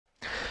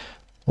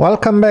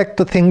Welcome back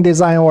to Think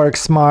Design Work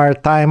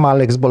Smart. I'm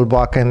Alex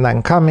Bolboaca and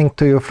I'm coming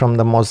to you from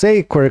the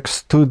Mozaic Works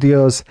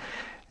studios.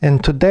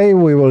 And today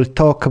we will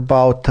talk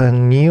about a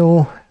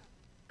new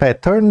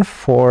pattern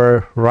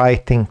for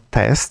writing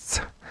tests,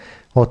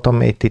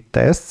 automated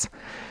tests.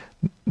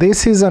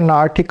 This is an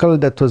article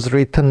that was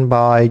written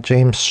by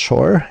James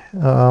Shore,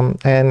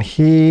 and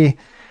he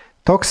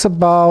talks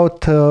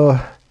about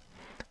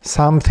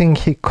something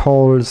he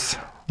calls,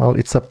 well,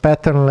 it's a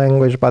pattern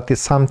language, but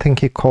it's something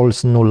he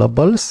calls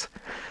nullables,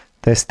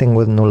 testing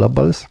with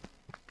nullables.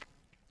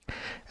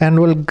 And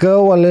we'll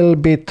go a little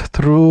bit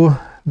through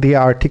the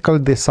article.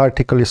 This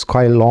article is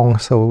quite long,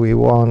 so we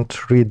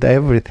won't read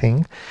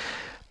everything.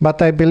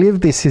 But I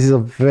believe this is a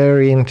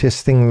very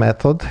interesting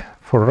method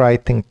for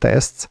writing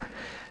tests.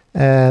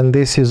 And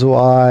this is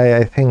why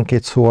I think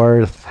it's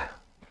worth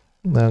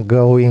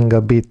going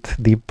a bit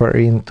deeper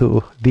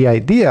into the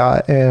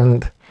idea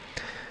and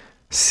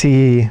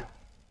see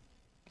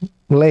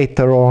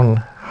later on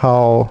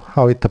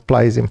how it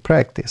applies in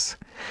practice.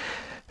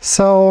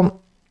 So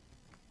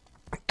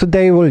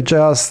today we'll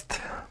just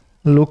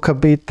look a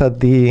bit at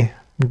the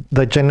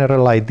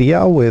general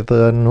idea with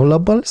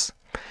nullables.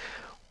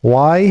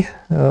 Why,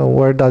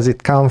 where does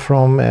it come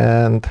from,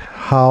 and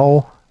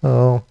how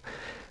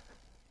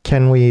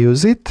can we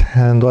use it,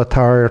 and what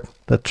are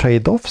the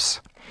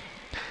trade-offs?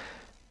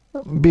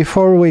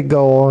 Before we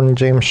go on,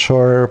 James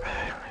Shore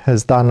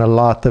has done a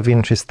lot of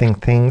interesting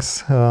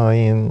things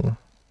in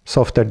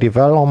software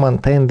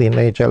development and in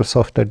agile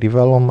software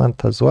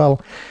development as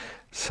well.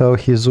 So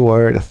he's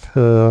worth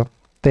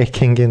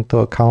taking into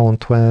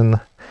account when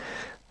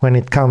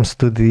it comes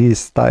to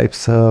these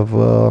types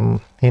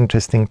of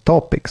interesting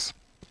topics.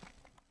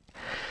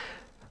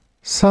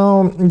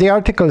 So the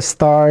article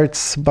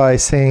starts by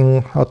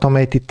saying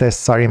automated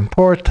tests are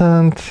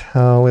important.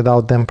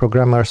 Without them,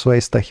 programmers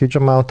waste a huge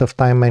amount of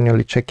time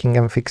manually checking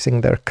and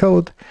fixing their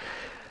code.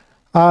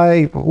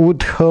 I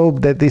would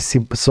hope that this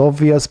is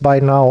obvious by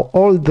now,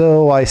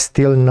 although I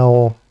still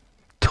know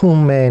too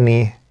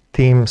many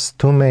teams,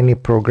 too many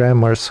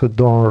programmers who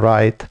don't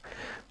write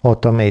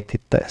automated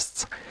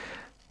tests.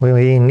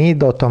 We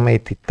need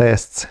automated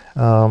tests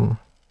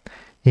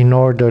in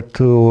order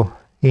to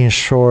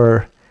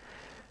ensure,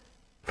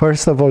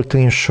 first of all, to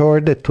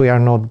ensure that we are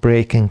not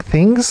breaking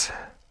things.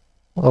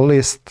 At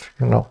least,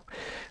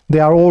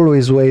 there are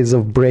always ways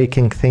of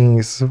breaking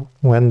things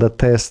when the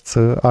tests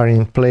are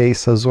in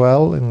place as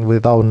well and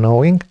without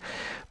knowing,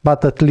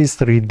 but at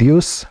least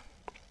reduce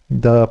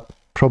the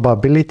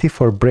probability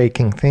for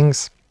breaking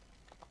things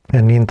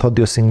and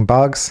introducing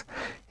bugs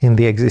in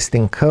the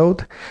existing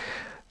code.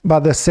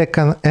 But the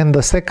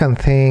second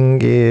thing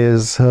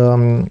is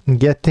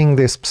getting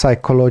this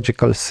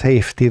psychological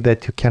safety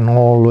that you can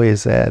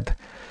always add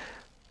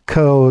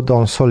code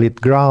on solid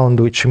ground,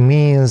 which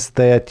means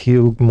that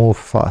you move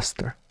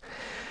faster.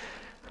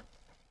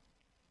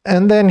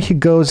 And then he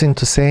goes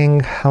into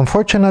saying,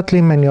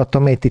 unfortunately, many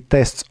automated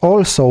tests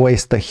also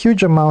waste a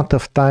huge amount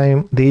of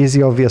time. The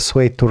easy, obvious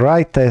way to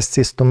write tests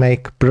is to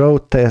make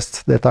broad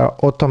tests that are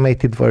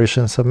automated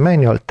versions of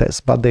manual tests,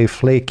 but they're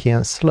flaky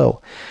and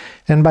slow.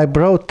 And by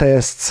broad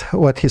tests,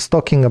 what he's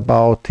talking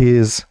about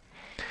is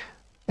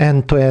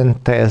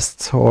end-to-end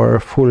tests or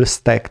full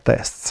stack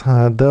tests.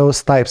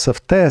 Those types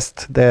of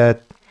tests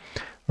that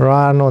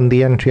run on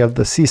the entry of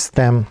the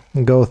system,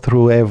 go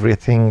through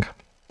everything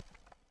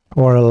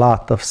or a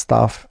lot of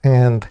stuff,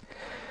 and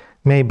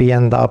maybe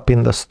end up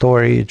in the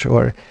storage,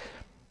 or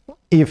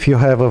if you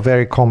have a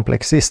very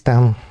complex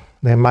system,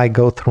 they might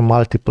go through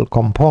multiple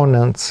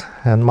components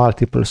and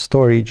multiple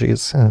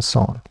storages and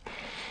so on.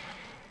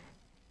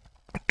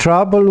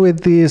 Trouble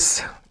with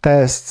these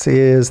tests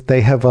is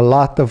they have a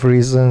lot of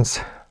reasons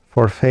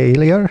for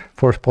failure,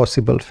 for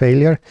possible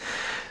failure.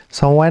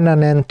 So when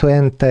an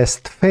end-to-end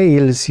test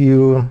fails,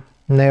 you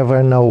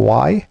never know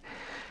why.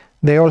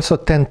 They also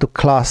tend to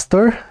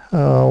cluster.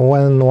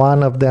 When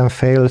one of them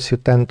fails, you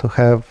tend to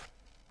have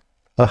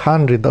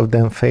 100 of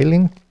them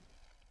failing.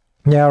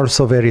 They are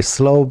also very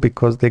slow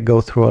because they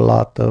go through a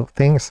lot of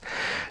things.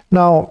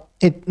 Now,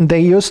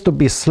 they used to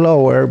be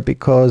slower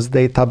because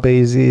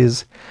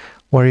databases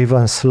were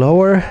even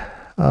slower.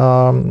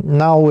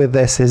 Now with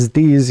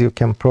SSDs, you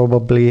can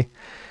probably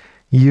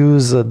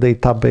use a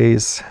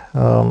database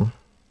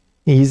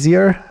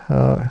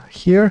easier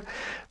here.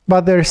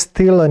 But there's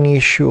still an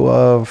issue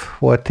of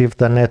what if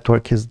the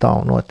network is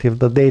down? What if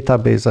the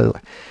database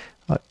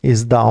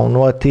is down?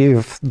 What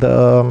if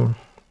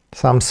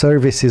some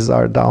services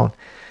are down?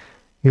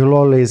 You'll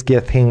always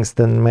get things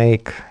that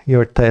make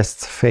your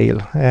tests fail.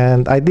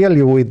 And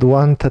ideally, we'd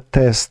want a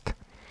test.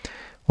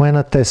 When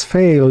a test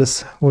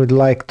fails, we'd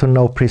like to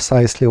know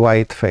precisely why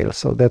it fails,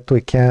 so that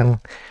we can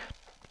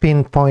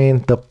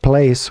pinpoint the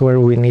place where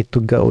we need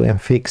to go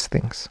and fix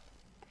things.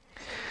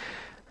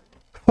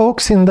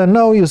 Folks in the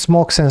know use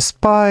mocks and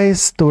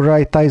spies to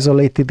write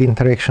isolated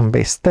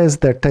interaction-based tests.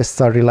 Their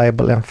tests are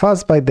reliable and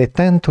fast, but they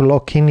tend to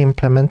lock in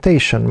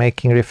implementation,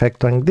 making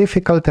refactoring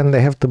difficult, and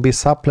they have to be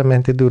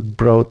supplemented with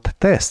broad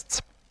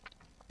tests.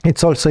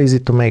 It's also easy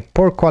to make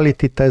poor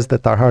quality tests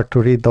that are hard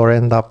to read or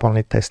end up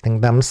only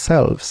testing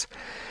themselves.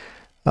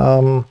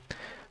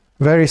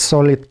 Very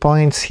solid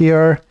points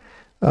here.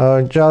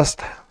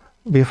 Just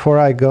before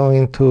I go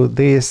into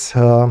this,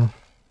 the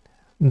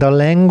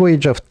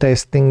language of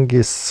testing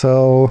is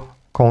so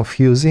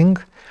confusing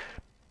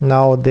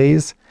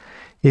nowadays.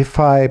 If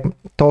I'm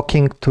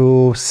talking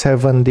to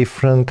 7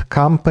 different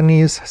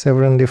companies,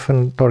 7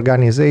 different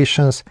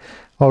organizations,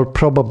 I'll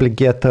probably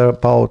get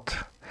about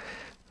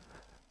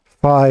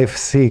 5,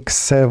 6,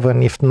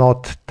 7, if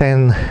not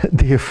 10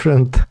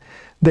 different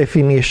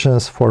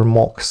definitions for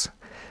mocks.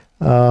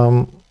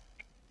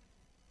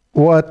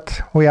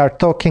 What we are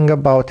talking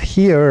about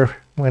here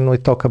when we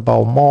talk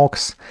about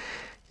mocks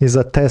is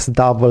a test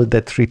double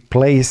that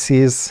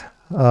replaces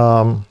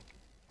an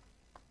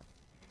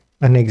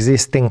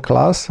existing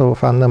class. So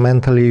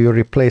fundamentally you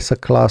replace a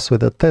class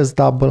with a test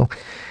double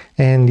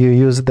and you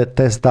use the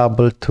test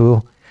double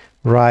to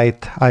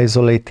write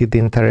isolated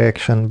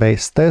interaction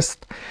based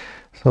test.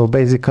 So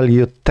basically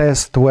you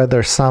test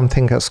whether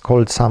something has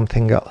called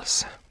something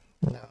else.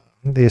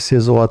 This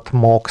is what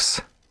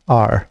mocks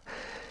are,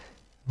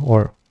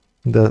 or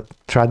the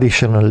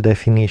traditional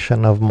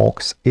definition of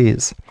mocks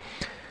is.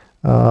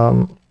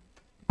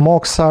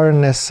 Mocks aren't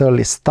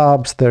necessarily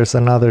stubs. There's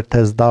another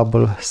test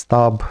double,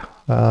 stub,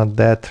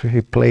 that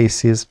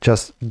replaces,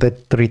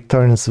 that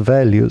returns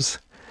values.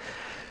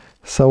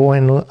 So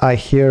when I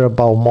hear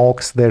about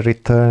mocks that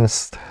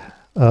returns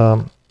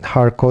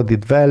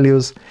hard-coded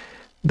values,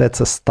 that's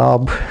a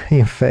stub,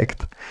 in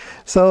fact.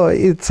 So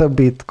it's a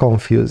bit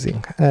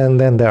confusing. And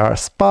then there are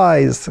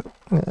spies,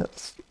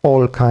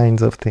 all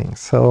kinds of things.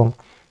 So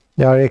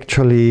there are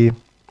actually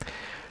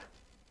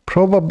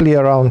probably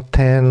around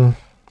 10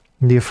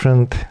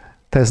 different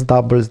test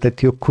doubles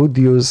that you could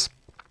use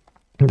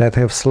that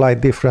have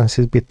slight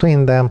differences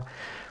between them.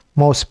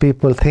 Most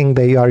people think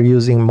they are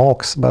using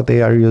mocks, but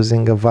they are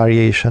using a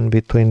variation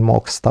between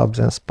mock, stubs,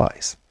 and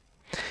spies.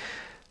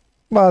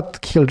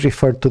 But he'll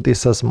refer to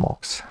this as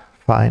mocks.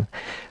 Fine.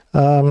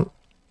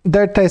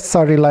 Their tests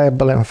are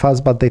reliable and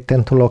fast, but they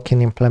tend to lock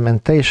in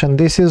implementation.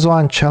 This is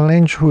one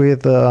challenge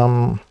with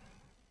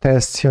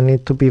tests. You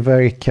need to be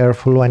very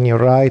careful when you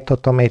write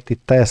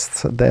automated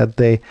tests that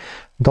they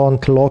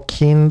don't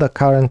lock in the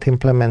current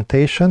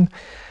implementation.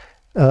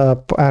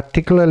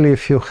 Particularly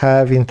if you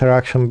have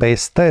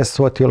interaction-based tests,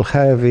 what you'll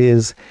have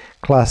is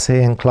class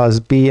A and class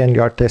B, and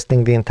you are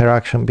testing the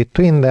interaction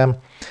between them.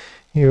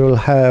 You will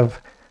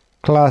have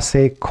class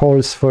A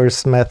calls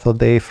first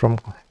method A from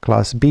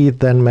class B,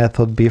 then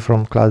method B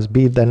from class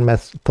B, then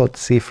method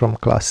C from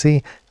class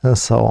C, and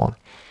so on.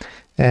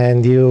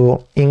 And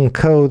you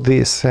encode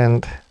this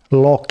and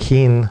lock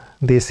in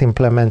this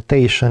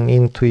implementation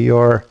into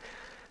your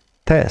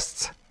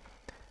tests.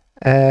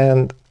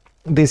 And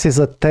this is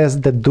a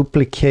test that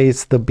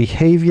duplicates the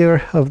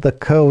behavior of the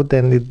code,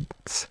 and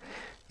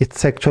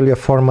it's actually a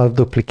form of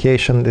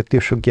duplication that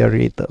you should get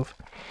rid of.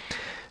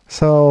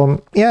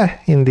 So yeah,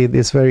 indeed,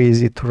 it's very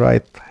easy to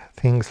write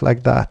things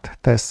like that,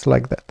 tests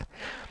like that.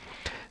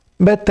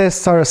 Bad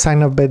tests are a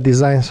sign of bad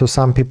design, so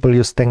some people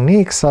use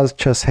techniques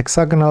such as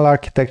hexagonal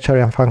architecture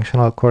and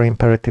functional core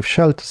imperative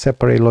shell to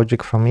separate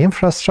logic from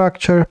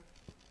infrastructure.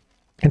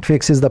 It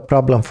fixes the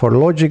problem for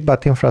logic,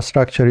 but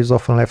infrastructure is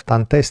often left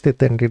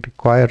untested and it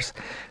requires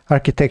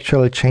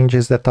architectural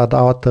changes that are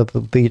out of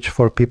the reach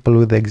for people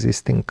with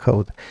existing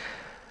code.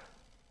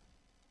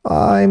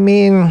 I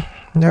mean,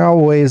 there are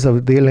ways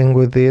of dealing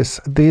with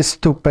this. These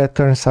two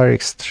patterns are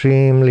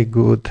extremely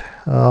good.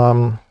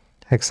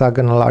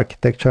 Hexagonal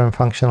architecture and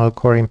functional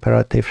core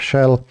imperative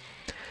shell.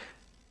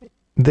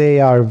 They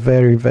are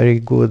very,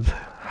 very good.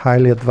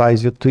 Highly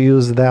advise you to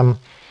use them.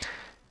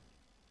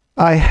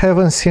 I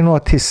haven't seen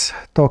what he's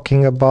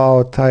talking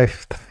about. I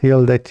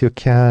feel that you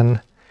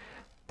can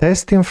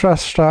test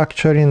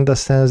infrastructure in the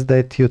sense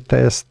that you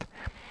test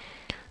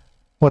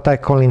what I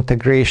call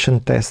integration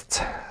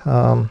tests.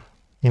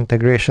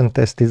 Integration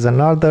test is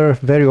another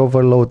very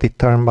overloaded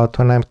term, but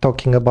when I'm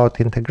talking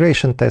about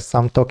integration tests,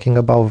 I'm talking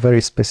about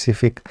very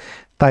specific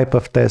type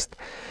of test.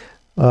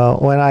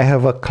 When I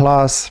have a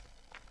class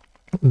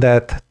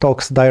that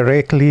talks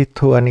directly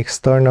to an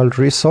external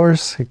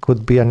resource, it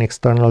could be an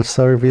external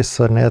service,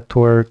 a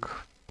network,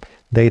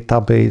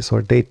 database,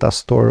 or data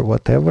store,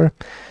 whatever,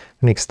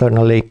 an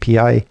external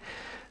API.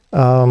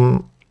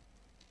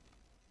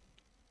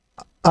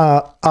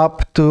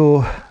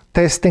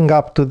 Testing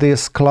up to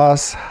this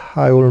class,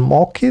 I will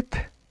mock it,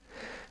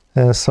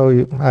 and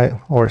so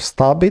or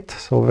stub it,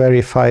 so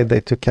verify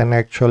that you can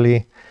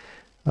actually,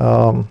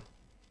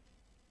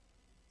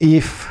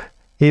 if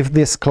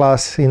this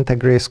class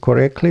integrates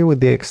correctly with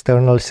the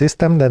external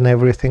system, then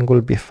everything will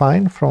be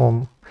fine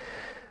from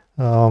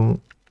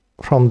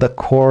the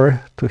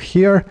core to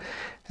here.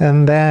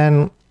 And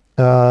then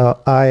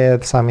I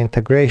add some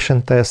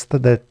integration tests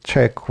that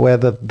check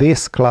whether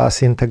this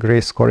class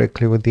integrates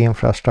correctly with the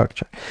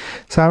infrastructure.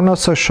 So I'm not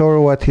so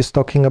sure what he's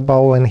talking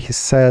about when he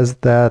says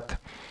that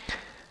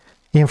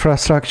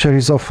infrastructure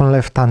is often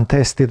left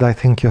untested. I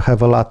think you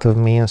have a lot of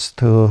means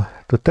to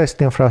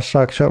test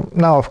infrastructure.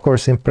 Now, of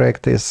course, in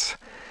practice,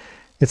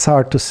 it's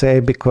hard to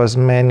say because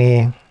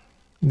many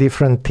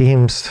different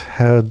teams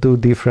do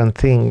different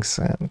things,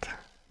 and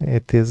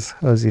it is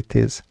as it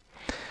is.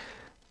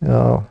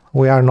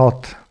 We are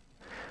not,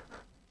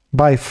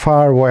 by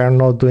far, we are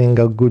not doing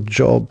a good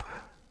job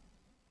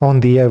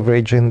on the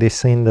average in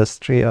this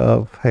industry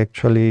of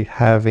actually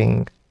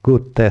having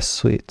good test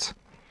suites.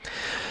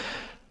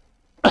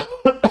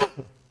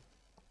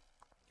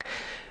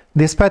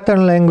 This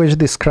pattern language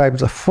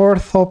describes a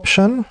fourth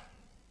option.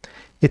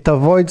 It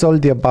avoids all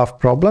the above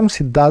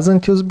problems. It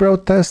doesn't use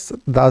broad tests,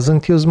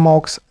 doesn't use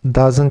mocks,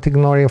 doesn't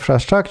ignore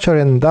infrastructure,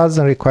 and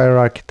doesn't require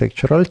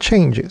architectural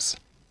changes.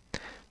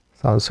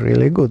 Sounds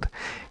really good.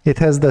 It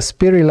has the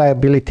speed,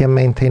 reliability, and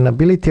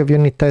maintainability of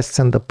unit tests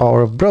and the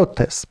power of broad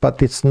tests,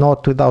 but it's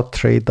not without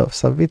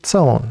trade-offs of its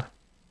own.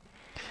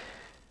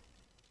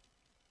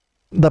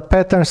 The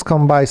patterns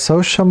combine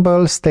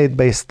sociable,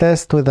 state-based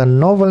tests with a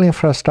novel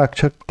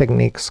infrastructure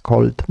techniques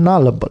called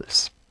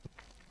nullables.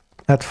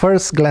 At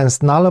first glance,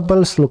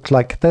 nullables look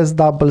like test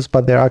doubles,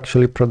 but they're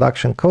actually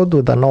production code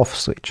with an off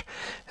switch.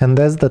 And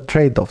that's the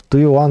trade-off. Do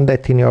you want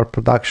that in your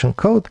production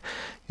code?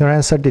 Your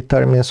answer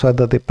determines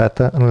whether the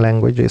pattern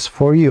language is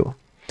for you.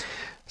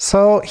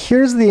 So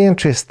here's the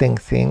interesting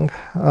thing.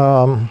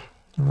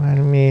 Let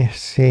me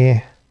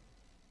see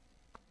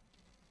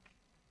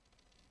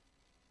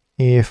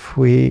if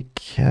we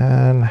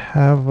can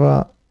have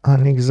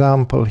an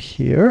example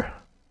here.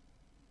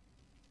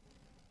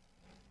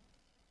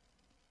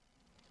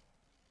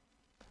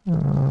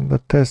 The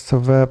tests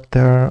of app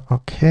there,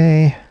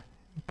 okay,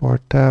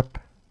 import app.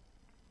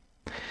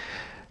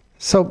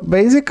 So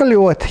basically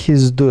what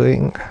he's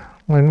doing,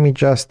 let me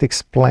just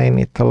explain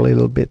it a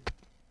little bit.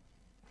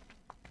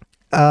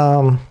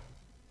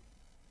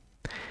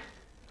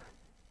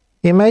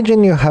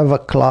 Imagine you have a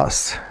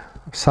class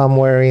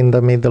somewhere in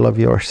the middle of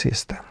your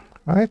system,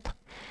 right?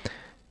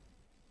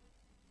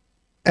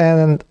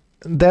 And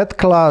that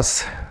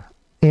class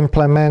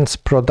implements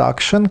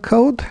production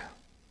code,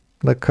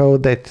 the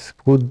code that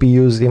would be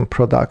used in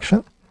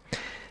production.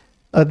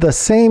 At the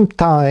same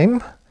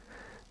time,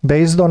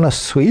 based on a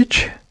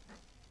switch,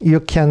 you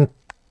can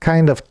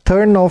kind of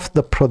turn off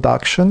the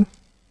production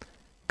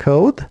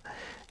code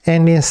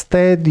and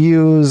instead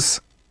use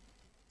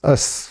a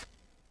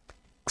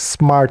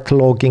smart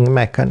logging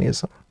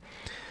mechanism.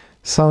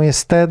 So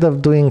instead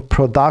of doing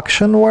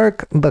production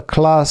work, the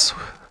class,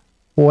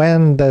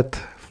 when that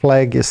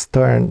flag is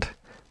turned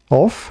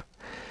off,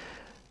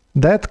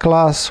 that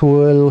class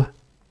will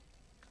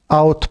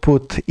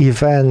output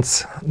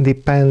events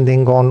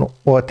depending on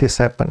what is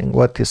happening,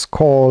 what is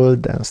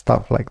called and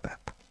stuff like that.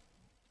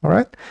 All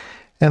right?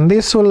 And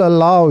this will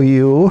allow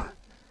you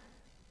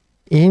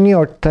in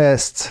your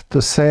tests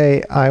to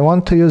say, I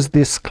want to use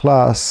this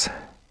class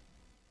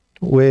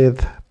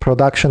with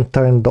production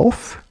turned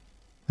off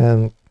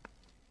and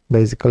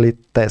basically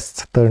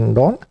tests turned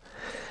on,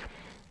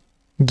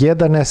 get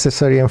the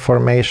necessary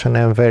information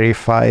and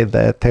verify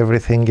that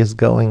everything is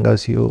going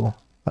as you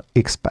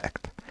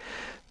expect.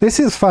 This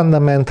is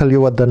fundamentally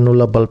what the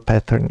nullable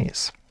pattern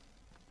is.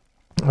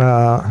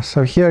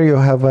 So here you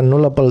have a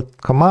nullable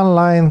command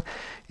line.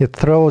 It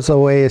throws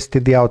away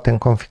std out and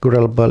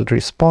configurable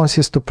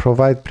responses to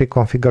provide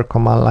pre-configured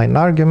command line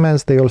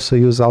arguments. They also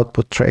use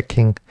output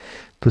tracking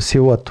to see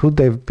what would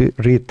they've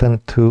written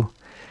to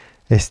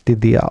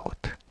std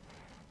out.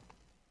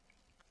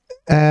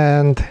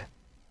 And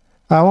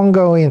I won't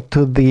go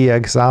into the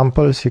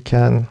examples. You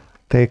can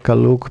take a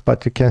look,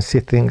 but you can see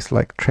things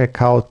like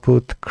track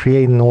output,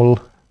 create null,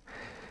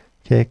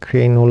 okay,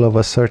 create null of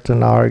a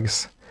certain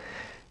args.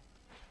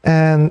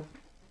 And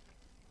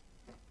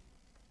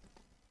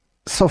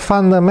so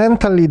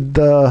fundamentally,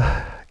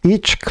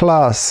 each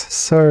class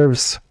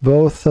serves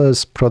both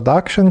as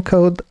production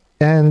code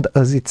and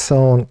as its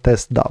own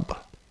test double.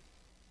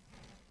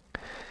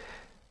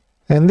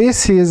 And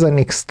this is an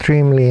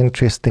extremely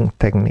interesting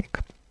technique.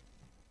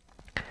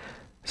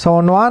 So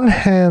on one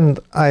hand,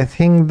 I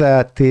think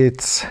that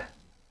it's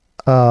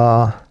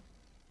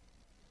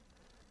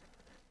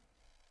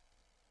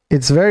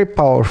very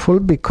powerful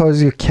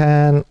because you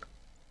can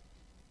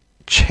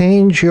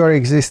change your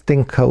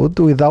existing code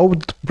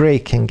without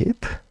breaking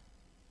it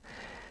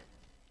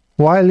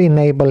while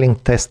enabling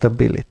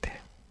testability.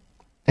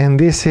 And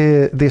this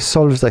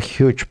solves a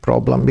huge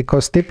problem,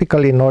 because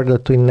typically in order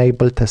to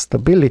enable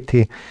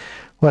testability,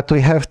 what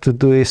we have to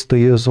do is to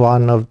use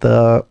one of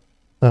the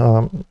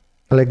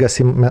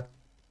legacy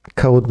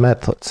code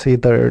methods,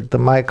 either the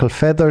Michael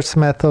Feathers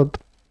method,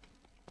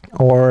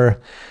 or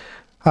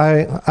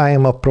I've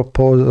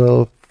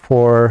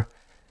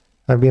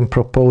been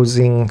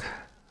proposing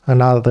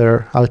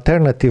another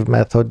alternative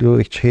method,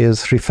 which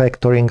is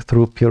refactoring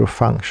through pure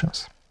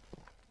functions.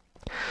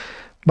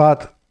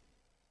 But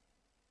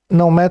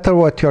no matter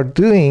what you're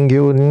doing,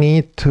 you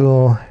need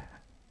to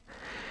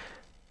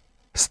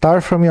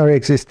start from your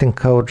existing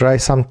code,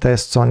 write some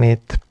tests on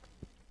it,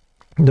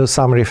 do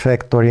some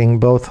refactoring,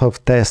 both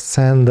of tests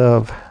and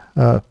of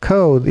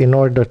code, in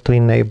order to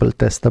enable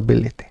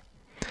testability.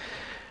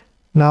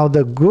 Now,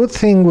 the good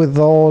thing with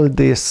all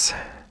this,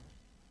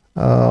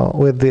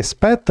 with this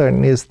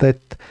pattern, is that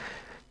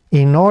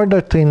In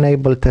order to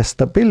enable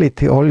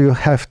testability, all you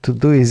have to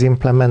do is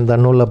implement the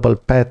nullable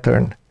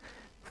pattern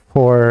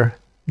for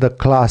the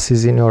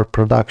classes in your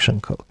production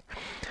code,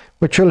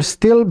 which will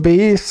still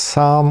be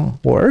some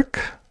work,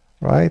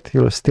 right?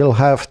 You'll still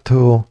have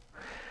to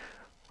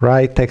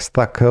write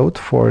extra code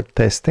for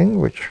testing,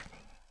 which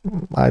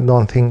I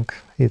don't think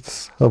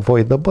it's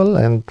avoidable,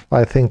 and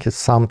I think it's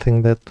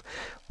something that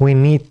we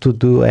need to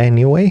do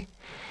anyway.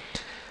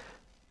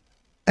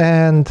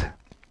 And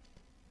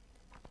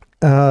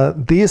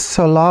this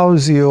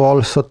allows you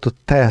also to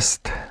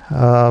test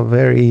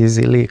very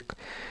easily,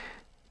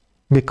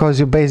 because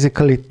you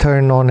basically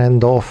turn on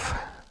and off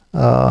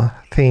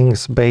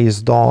things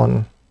based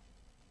on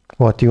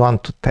what you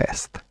want to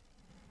test.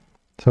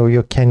 So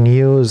you can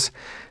use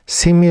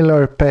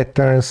similar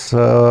patterns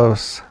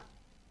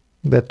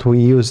that we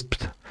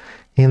used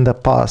in the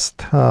past,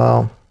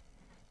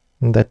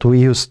 that we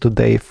use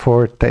today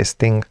for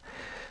testing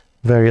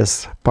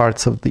various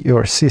parts of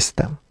your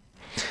system.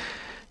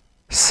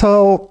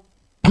 So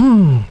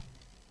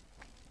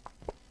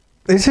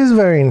this is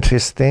very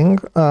interesting.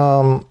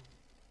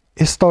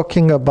 It's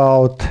talking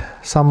about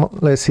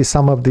let's see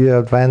some of the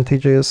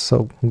advantages,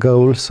 so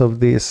goals of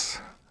this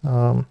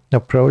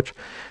approach.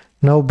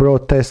 No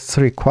broad tests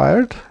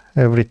required.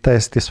 Every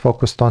test is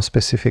focused on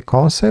specific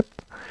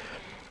concept.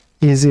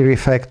 Easy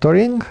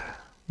refactoring,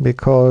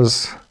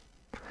 because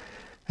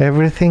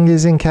everything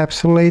is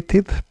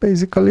encapsulated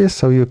basically,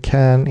 so you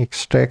can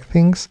extract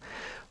things.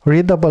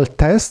 Readable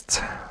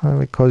tests,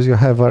 because you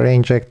have a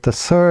range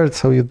assert,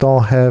 so you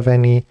don't have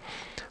any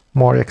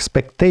more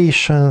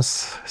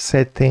expectations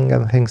setting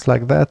and things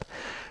like that.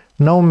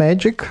 No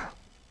magic,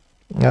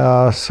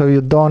 so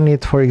you don't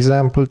need, for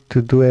example,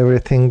 to do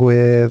everything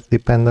with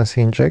dependency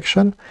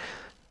injection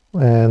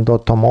and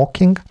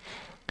auto-mocking.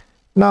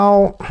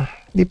 Now,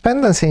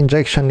 dependency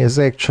injection is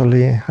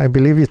actually, I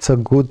believe it's a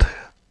good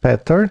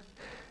pattern.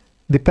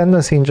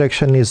 Dependency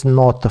injection is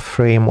not a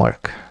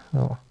framework.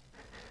 No.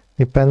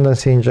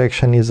 Dependency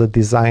injection is a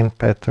design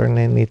pattern,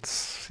 and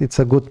it's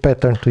a good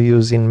pattern to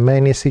use in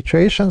many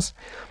situations,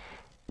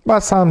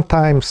 but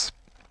sometimes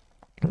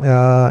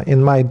it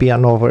might be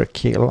an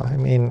overkill. I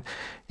mean,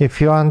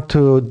 if you want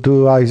to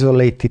do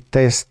isolated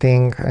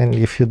testing, and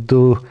if you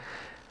do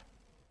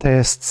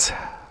tests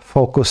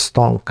focused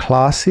on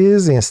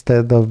classes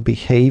instead of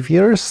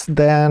behaviors,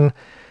 then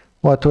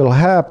what will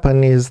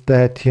happen is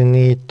that you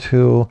need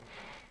to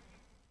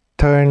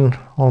turn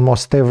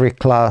almost every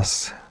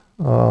class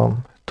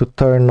to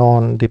turn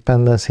on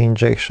dependency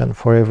injection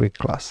for every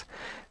class,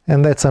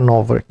 and that's an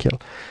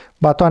overkill.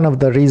 But one of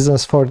the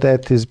reasons for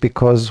that is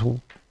because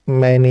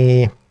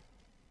many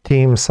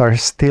teams are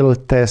still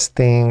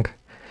testing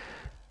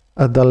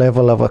at the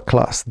level of a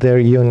class. Their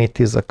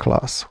unit is a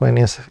class, when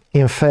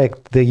in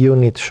fact the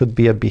unit should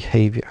be a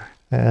behavior,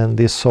 and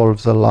this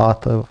solves a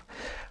lot of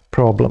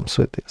problems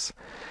with this.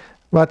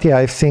 But yeah,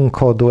 I've seen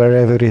code where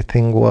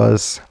everything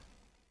was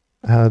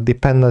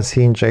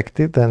dependency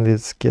injected, and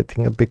it's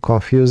getting a bit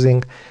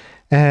confusing.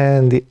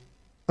 And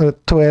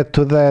to add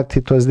to that,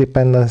 it was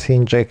dependency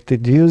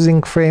injected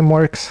using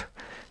frameworks.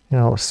 You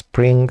know,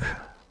 Spring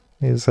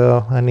is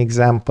an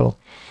example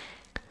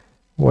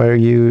where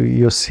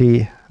you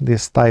see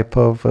this type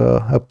of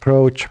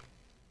approach,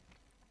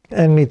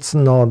 and it's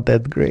not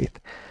that great.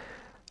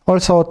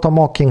 Also,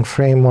 auto-mocking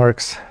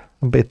frameworks,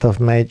 a bit of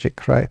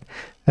magic, right?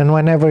 And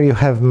whenever you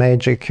have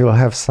magic, you'll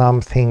have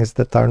some things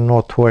that are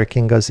not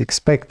working as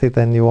expected,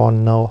 and you won't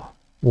know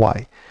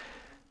why.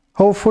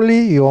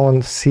 Hopefully you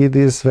won't see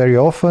this very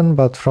often,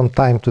 but from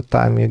time to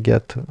time you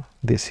get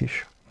this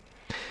issue.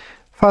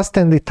 Fast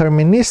and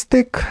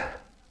deterministic.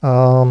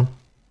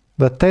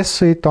 The test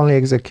suite only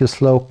executes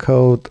slow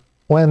code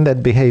when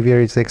that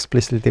behavior is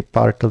explicitly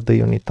part of the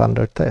unit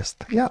under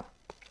test. Yeah.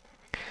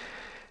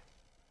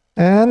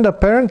 And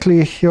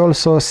apparently he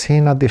also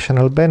seen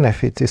additional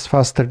benefits. It's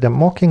faster than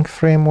mocking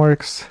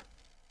frameworks.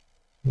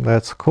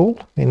 That's cool,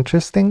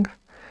 interesting.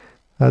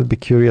 I'll be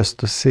curious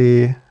to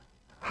see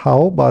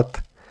how,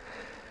 but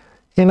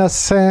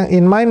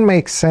in mine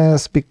makes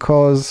sense,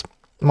 because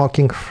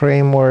mocking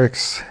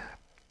frameworks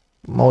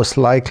most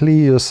likely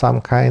use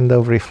some kind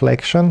of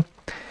reflection,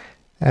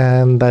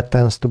 and that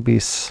tends to be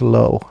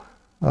slow.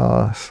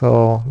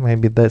 So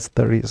maybe that's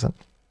the reason.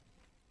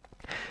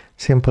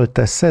 Simple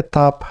test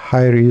setup,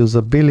 high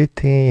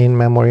reusability,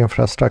 in-memory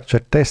infrastructure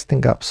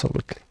testing,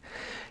 absolutely.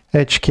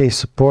 Edge case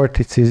support,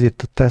 it's easy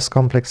to test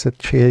complex edge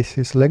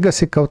cases.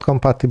 Legacy code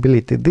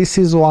compatibility, this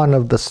is one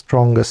of the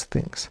strongest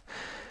things,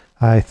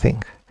 I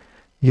think.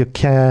 You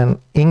can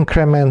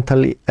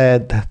incrementally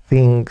add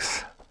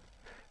things,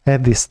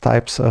 add these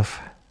types of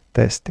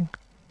testing.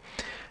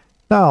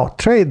 Now,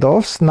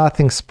 trade-offs,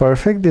 nothing's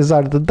perfect, these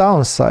are the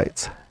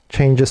downsides.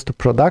 Changes to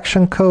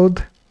production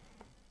code.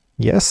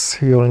 Yes,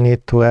 you'll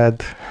need to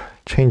add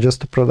changes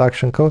to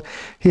production code.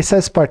 He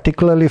says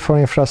particularly for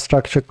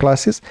infrastructure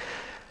classes.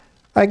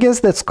 I guess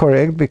that's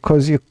correct,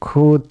 because you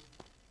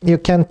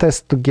can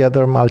test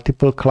together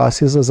multiple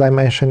classes. As I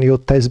mentioned, you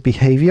test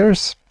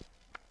behaviors,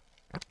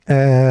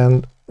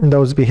 and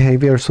those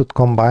behaviors would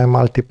combine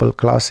multiple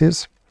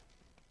classes.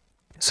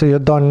 So you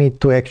don't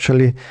need to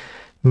actually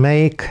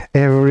make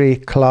every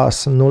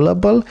class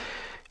nullable.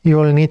 You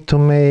will need to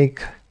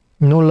make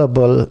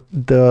nullable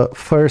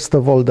first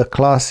of all the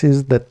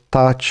classes that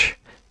touch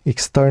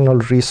external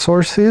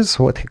resources,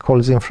 what he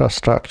calls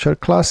infrastructure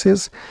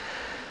classes,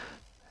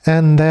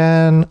 and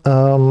then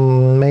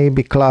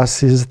maybe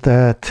classes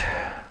that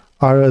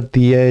are at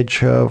the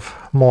edge of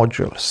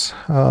modules,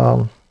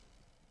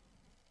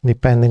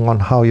 depending on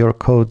how your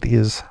code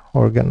is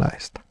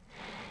organized.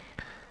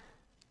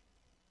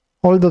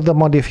 Although the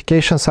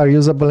modifications are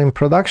usable in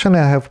production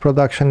and have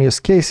production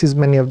use cases,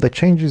 many of the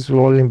changes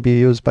will only be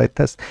used by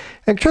tests.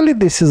 Actually,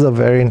 this is a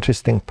very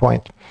interesting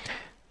point.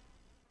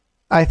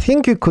 I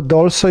think you could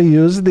also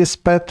use this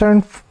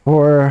pattern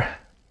for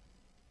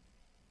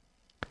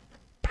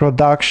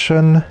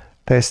production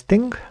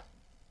testing.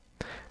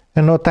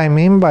 And what I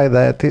mean by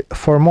that,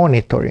 for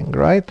monitoring,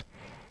 right?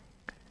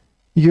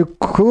 You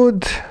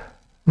could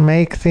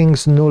make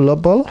things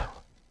nullable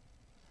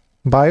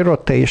by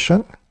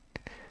rotation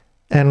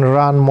and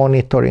run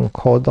monitoring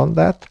code on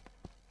that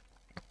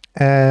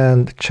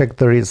and check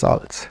the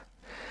results.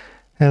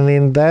 And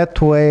in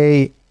that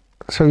way,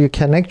 so you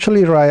can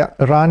actually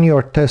run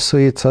your test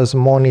suites as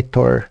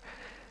monitor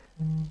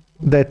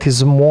that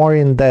is more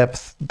in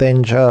depth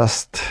than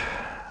just,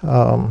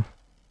 you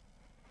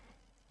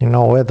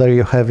know, whether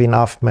you have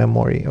enough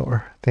memory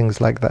or things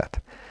like that.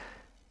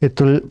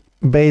 It will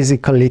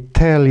basically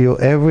tell you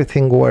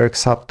everything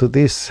works up to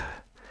this,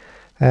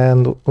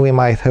 and we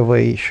might have an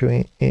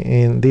issue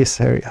in this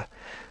area.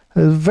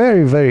 A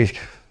very, very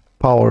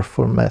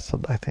powerful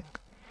method, I think.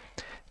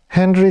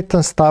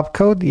 Handwritten stub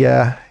code,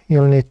 yeah,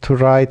 you'll need to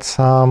write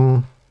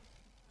some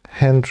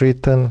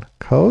handwritten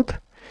code.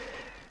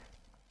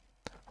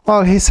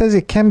 Well, he says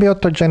it can be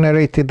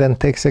auto-generated and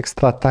takes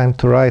extra time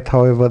to write,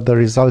 however, the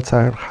results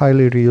are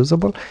highly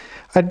reusable.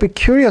 I'd be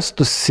curious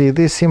to see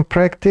this in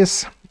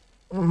practice.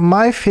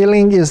 My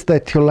feeling is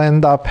that you'll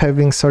end up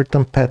having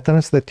certain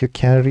patterns that you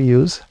can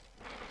reuse,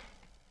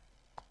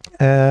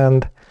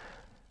 and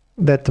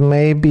that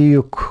maybe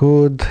you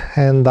could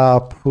end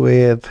up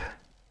with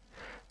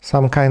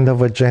some kind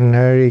of a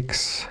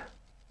generics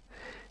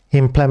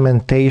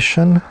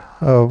implementation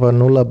of a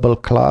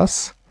nullable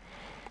class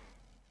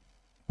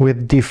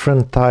with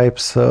different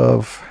types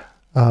of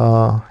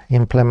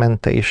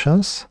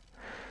implementations.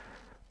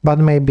 But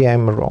maybe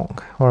I'm wrong,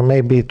 or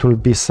maybe it will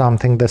be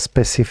something that's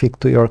specific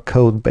to your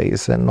code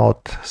base and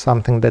not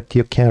something that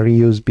you can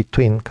reuse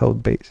between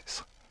code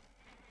bases.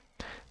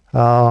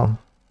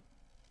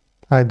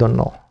 I don't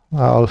know.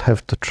 I'll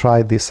have to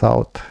try this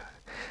out,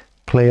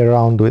 play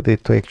around with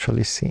it to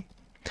actually see.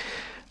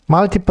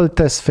 Multiple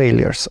test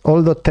failures.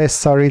 Although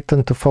tests are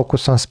written to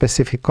focus on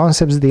specific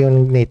concepts, the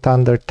unit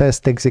under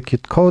test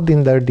execute code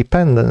in their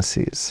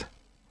dependencies.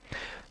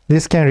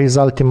 This can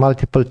result in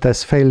multiple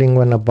tests failing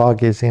when a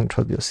bug is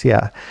introduced.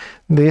 Yeah,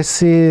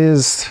 this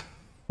is,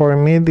 for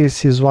me,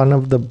 this is one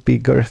of the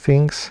bigger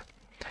things.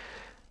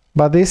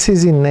 But this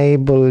is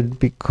enabled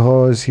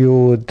because you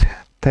would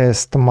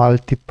test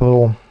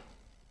multiple.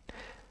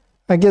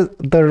 I guess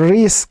the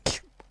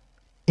risk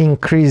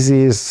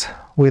increases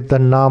with the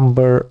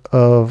number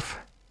of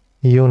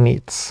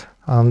units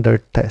under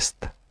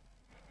test.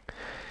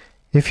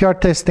 If you are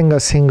testing a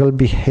single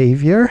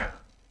behavior,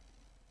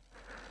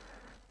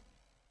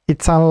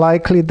 it's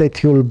unlikely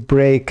that you'll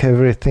break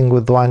everything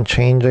with one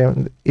change.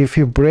 And if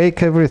you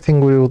break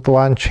everything with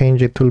one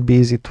change, it will be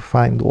easy to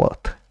find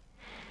what.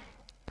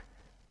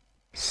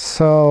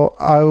 So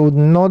I would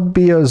not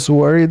be as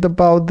worried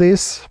about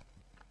this,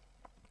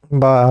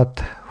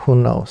 but who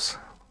knows?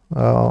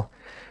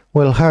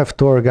 We'll have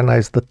to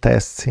organize the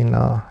tests in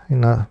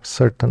a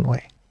certain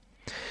way.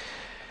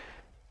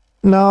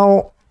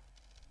 Now,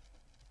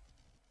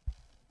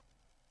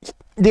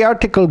 the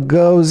article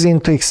goes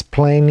into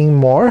explaining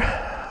more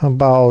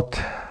about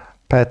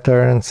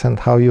patterns and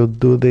how you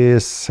do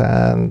this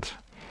and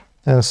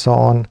so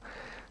on.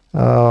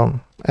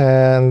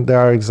 And there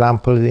are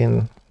examples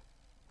in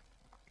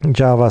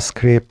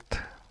JavaScript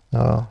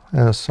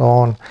and so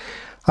on.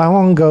 I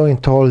won't go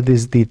into all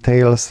these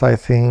details. I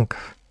think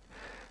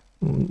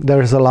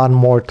there's a lot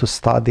more to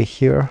study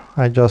here.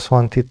 I just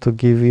wanted to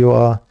give you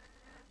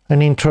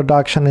an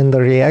introduction and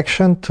the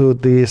reaction to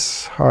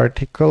this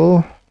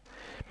article.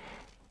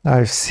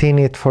 I've seen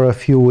it for a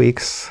few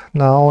weeks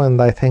now,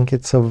 and I think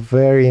it's a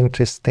very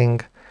interesting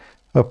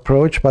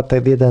approach, but I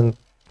didn't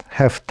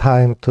have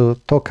time to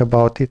talk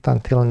about it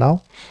until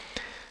now.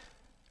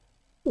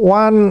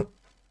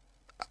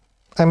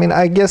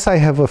 I guess I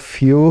have a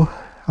few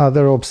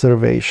other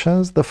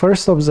observations. The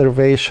first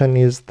observation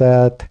is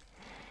that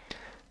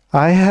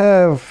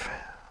I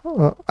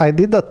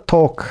did a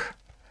talk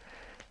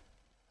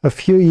a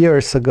few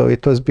years ago.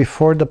 It was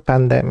before the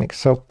pandemic,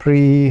 so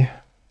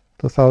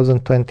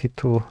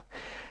pre-2022,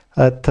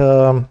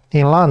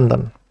 in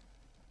London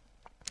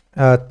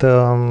at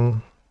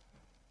the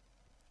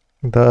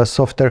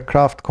Software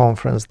Craft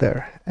conference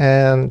there.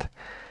 And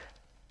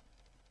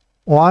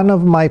one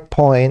of my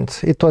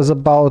points, it was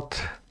about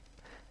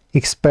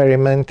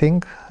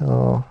experimenting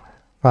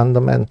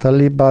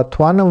fundamentally, but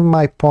one of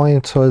my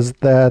points was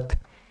that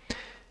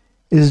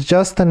it's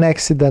just an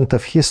accident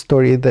of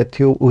history that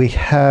we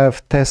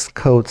have test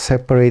code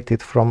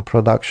separated from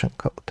production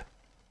code.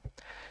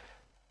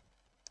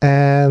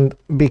 And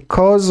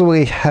because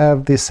we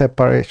have this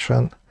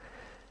separation,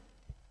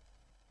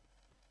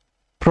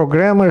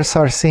 programmers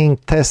are seeing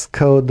test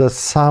code as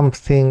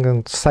something,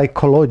 and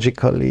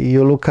psychologically,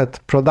 you look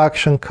at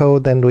production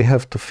code and we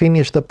have to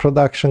finish the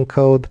production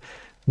code.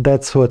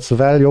 That's what's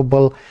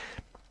valuable.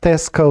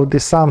 Test code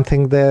is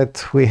something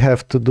that we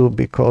have to do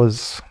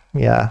because,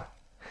 yeah,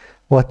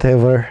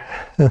 whatever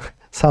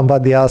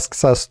somebody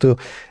asks us to,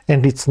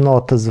 and it's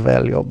not as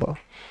valuable.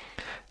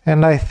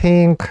 And I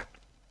think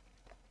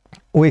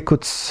we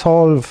could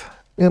solve,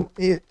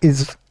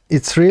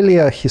 it's really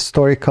a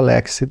historical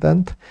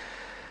accident,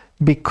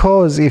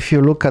 because if you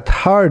look at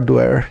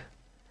hardware,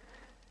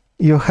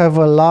 you have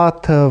a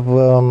lot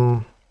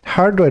of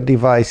hardware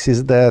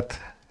devices that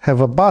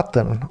have a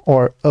button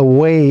or a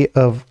way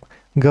of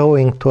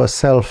going to a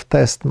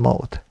self-test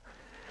mode.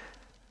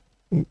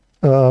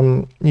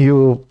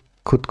 You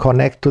could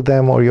connect to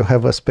them, or you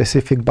have a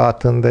specific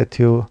button that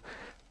you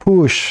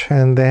push,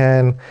 and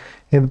then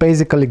it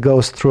basically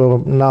goes through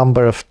a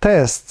number of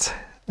tests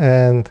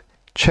and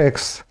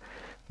checks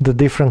the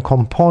different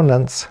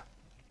components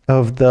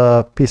of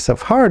the piece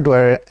of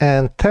hardware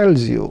and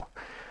tells you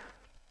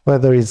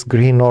whether it's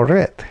green or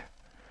red.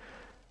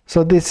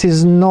 So this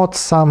is not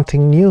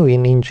something new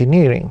in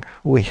engineering.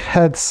 We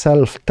had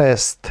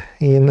self-test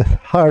in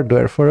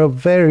hardware for a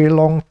very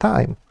long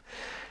time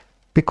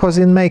because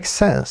it makes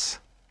sense.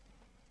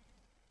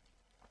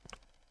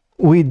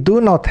 We do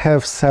not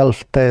have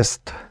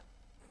self-test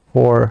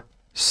for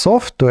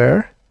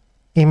software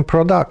in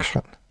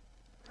production.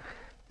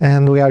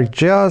 And we are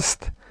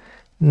just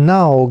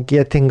now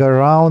getting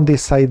around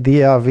this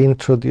idea of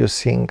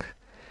introducing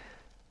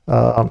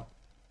a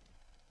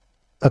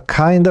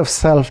kind of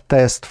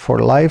self-test for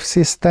live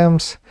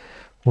systems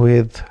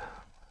with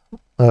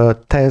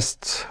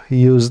tests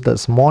used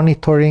as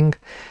monitoring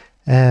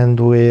and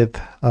with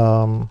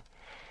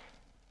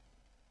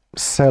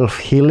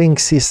self-healing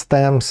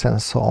systems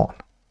and so on.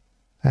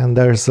 And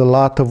there's a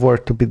lot of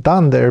work to be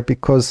done there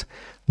because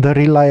the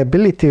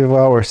reliability of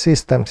our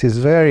systems is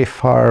very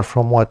far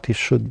from what it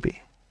should be.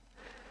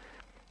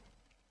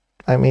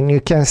 I mean, you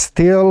can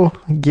still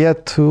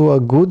get to a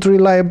good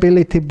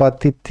reliability,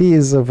 but it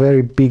is a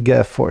very big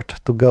effort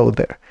to go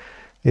there.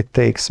 It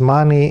takes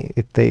money,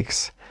 it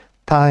takes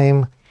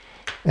time,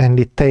 and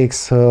it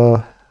takes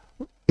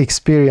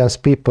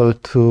experienced people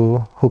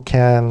who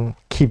can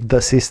keep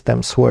the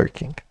systems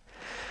working.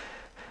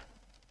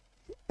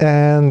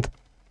 And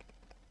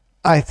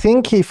I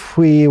think if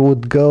we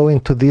would go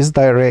into this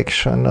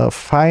direction of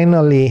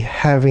finally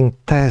having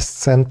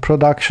tests and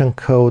production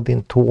code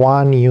into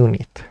one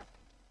unit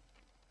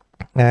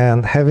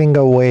and having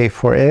a way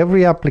for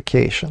every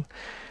application,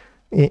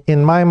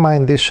 in my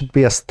mind, this should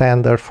be a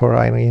standard for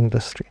our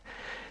industry.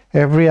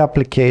 Every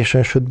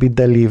application should be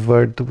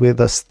delivered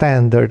with a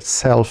standard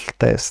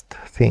self-test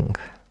thing.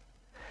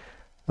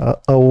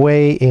 A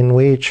way in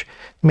which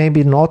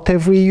maybe not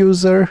every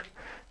user,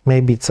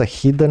 maybe it's a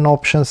hidden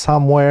option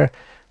somewhere,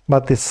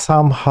 but it's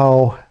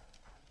somehow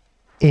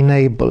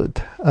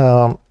enabled.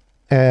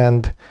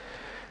 And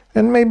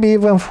maybe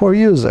even for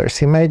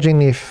users.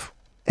 Imagine if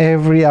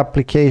every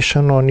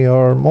application on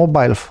your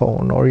mobile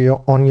phone or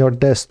on your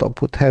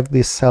desktop would have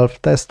this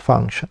self-test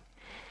function.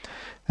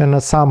 And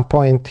at some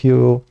point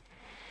you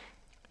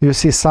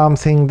see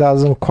something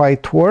doesn't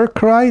quite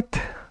work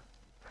right,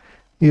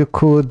 you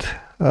could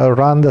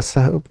run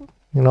the,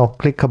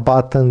 click a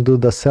button, do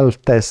the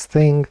self-test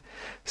thing,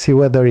 see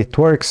whether it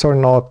works or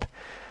not,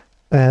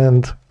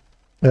 and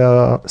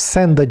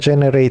send the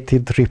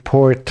generated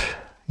report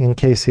in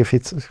case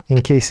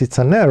it's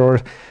an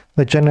error.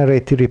 The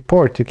generated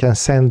report, you can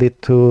send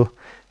it to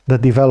the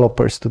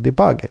developers to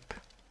debug it.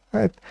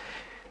 Right?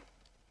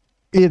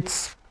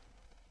 It's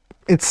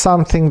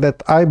something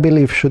that I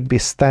believe should be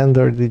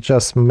standard. It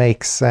just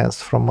makes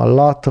sense from a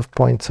lot of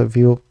points of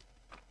view.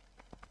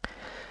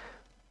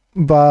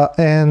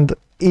 And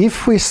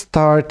if we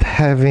start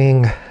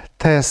having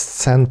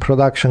tests and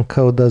production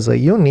code as a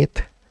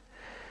unit,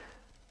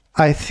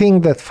 I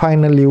think that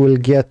finally we'll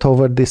get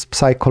over this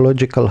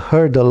psychological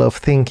hurdle of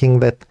thinking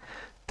that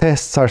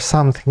tests are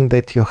something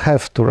that you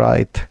have to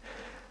write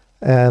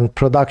and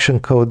production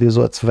code is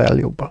what's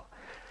valuable.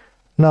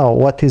 No,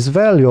 what is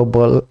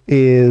valuable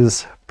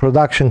is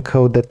production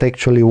code that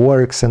actually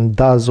works and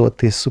does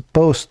what it's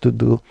supposed to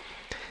do.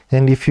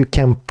 And if you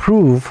can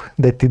prove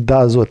that it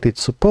does what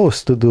it's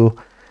supposed to do,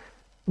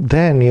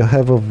 then you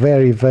have a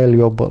very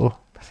valuable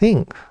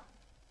thing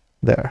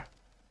there.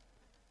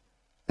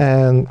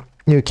 And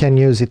you can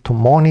use it to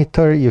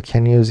monitor, you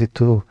can use it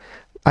to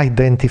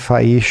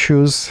identify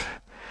issues.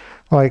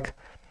 Like,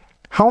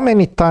 how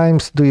many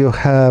times do you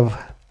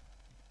have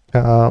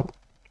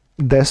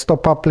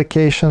desktop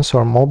applications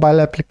or mobile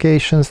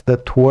applications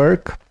that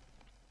work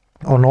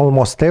on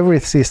almost every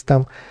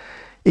system,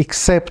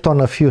 except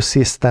on a few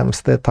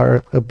systems that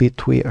are a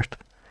bit weird?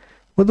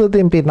 Wouldn't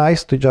it be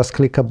nice to just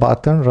click a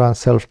button, run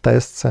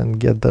self-tests, and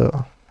get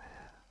the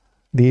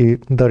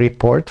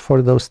report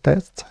for those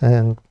tests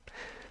and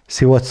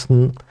see what's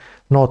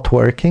not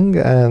working,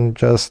 and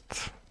just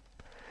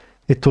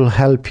it will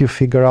help you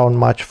figure out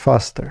much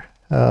faster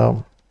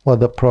what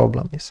the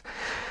problem is.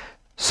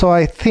 So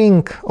I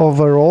think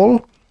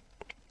overall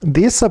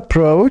this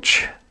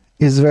approach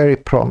is very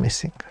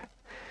promising.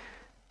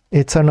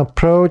 It's an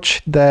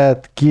approach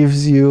that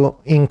gives you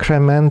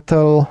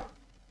incremental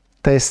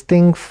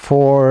testing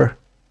for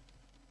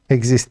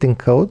existing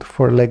code,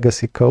 for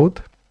legacy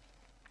code.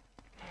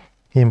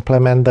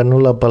 Implement the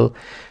nullable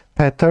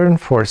pattern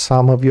for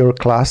some of your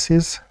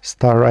classes,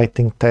 start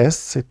writing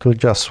tests, it will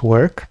just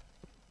work.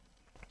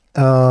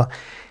 And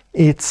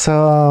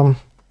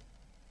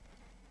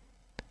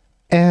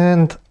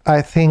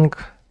I think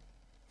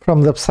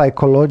from the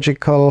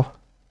psychological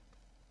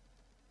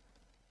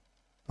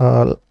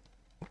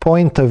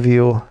point of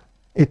view,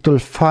 it will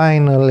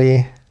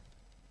finally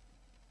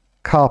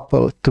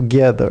couple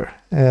together,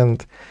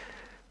 and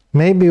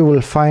maybe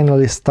we'll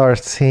finally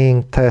start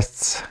seeing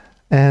tests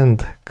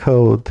and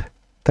code,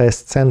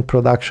 tests and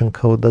production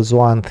code as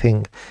one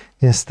thing,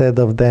 instead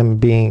of them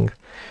being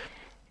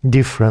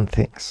different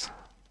things,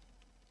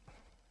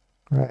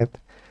 right?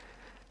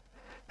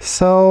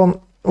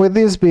 So with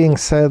this being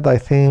said, I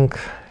think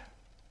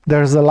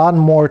there's a lot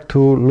more to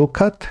look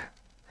at.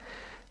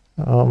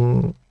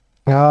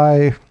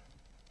 I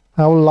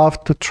would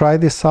love to try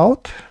this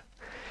out.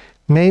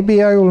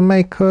 Maybe I will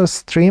make a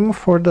stream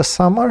for the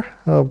summer,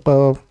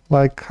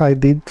 like I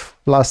did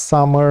last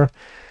summer,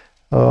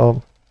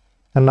 a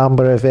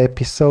number of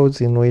episodes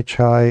in which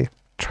I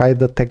tried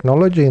the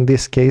technology. In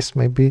this case,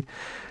 maybe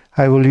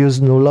I will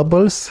use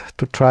nullables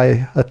to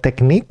try a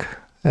technique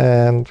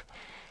and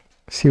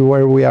see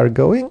where we are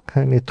going,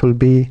 and it will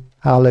be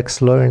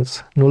Alex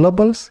Learns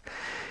Nullables.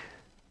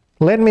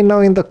 Let me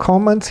know in the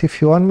comments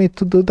if you want me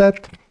to do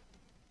that.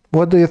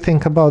 What do you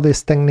think about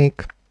this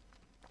technique?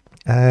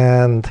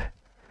 And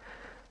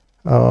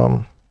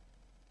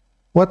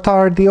what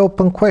are the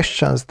open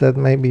questions that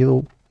maybe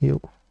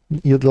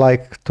you'd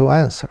like to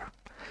answer?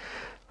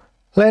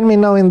 Let me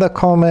know in the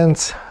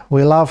comments.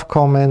 We love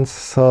comments,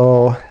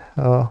 so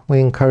we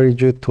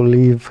encourage you to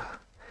leave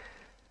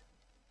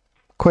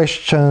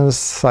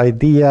questions,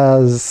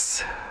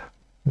 ideas,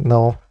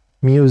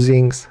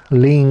 musings,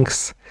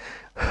 links,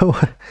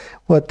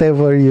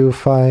 whatever you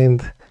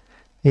find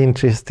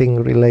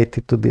interesting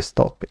related to these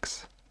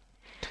topics.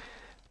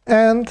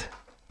 And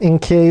in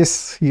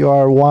case you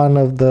are one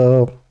of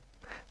the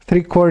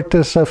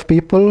 3/4 of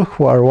people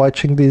who are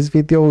watching this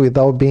video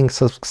without being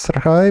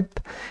subscribed,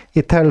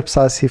 it helps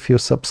us if you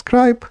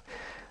subscribe,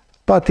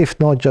 but if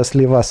not, just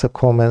leave us a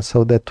comment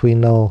so that we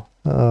know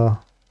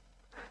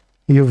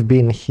you've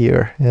been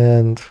here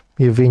and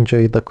you've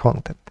enjoyed the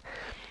content.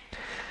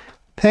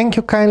 Thank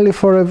you kindly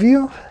for a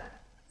view,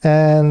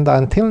 and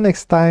until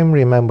next time,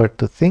 remember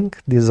to think,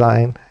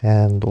 design,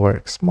 and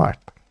work smart.